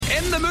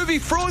In the movie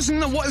Frozen,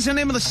 what is the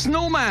name of the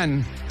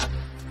snowman?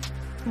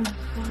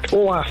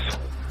 Olaf.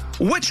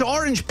 Which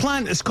orange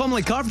plant is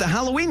commonly carved at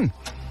Halloween?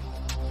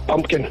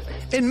 Pumpkin.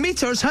 In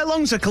metres, how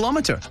long's a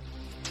kilometre?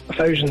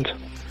 1,000.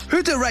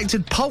 Who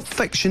directed Pulp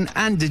Fiction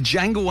and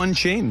Django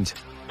Unchained?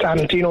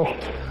 Tarantino.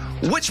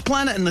 Which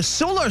planet in the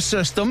solar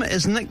system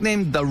is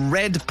nicknamed the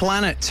Red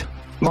Planet?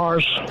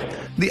 Mars.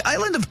 The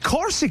island of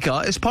Corsica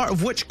is part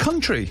of which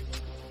country?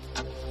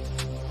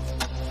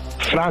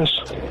 France.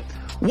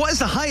 What is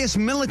the highest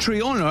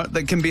military honour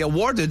that can be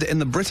awarded in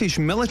the British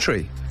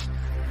military?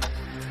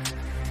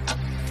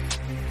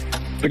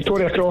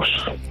 Victoria Cross.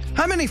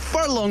 How many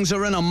furlongs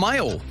are in a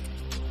mile?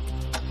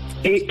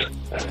 8.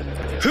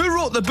 Who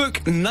wrote the book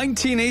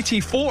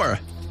 1984?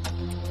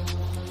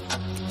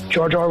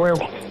 George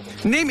Orwell.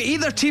 Name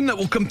either team that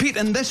will compete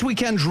in this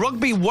weekend's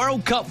Rugby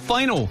World Cup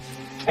final.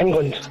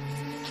 England.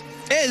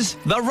 Is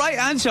the right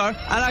answer,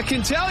 and I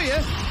can tell you,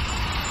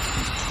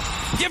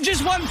 you've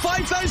just won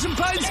 £5,000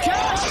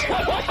 cash.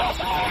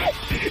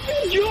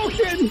 You're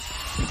joking!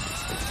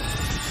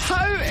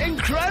 How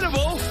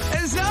incredible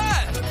is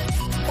that?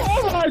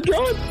 Oh my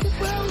God!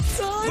 Well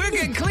done. We're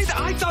getting clean.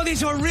 I thought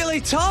these were really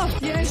tough.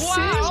 Yes,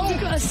 Wow. you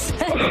got a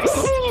 6.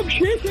 Oh, I'm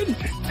shaking!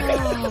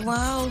 Oh,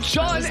 wow.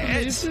 Sean,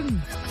 it's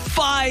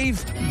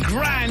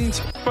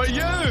 £5,000 for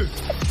you.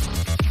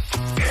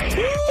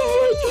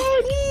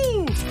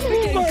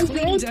 Oh my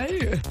Cleaned God!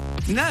 out.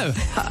 Now,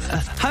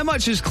 how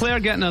much is Claire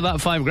getting of that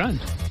 £5,000?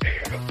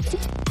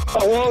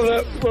 Well,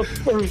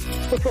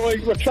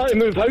 we're trying to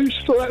move house,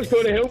 so that's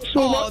going to help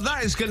so Oh, much.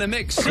 that is going to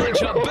make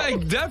such a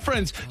big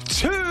difference.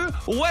 2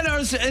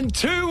 winners in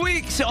 2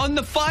 weeks on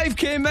the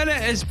 5K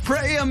Minute is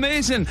pretty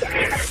amazing.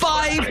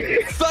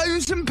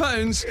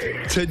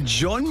 £5,000 to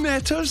John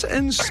Metters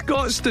in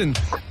Scotstoun.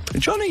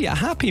 John, are you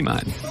happy,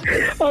 man?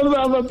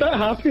 I'm a bit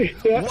happy.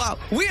 Yeah. Wow.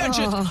 We are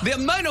just... The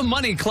amount of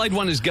money Clyde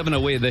One has given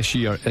away this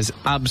year is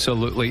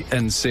absolutely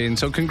insane.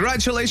 So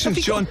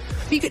congratulations, John.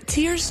 Have you got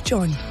tears,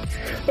 John?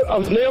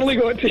 I've nearly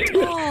got to.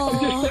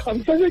 Oh.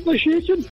 I'm physically shaking.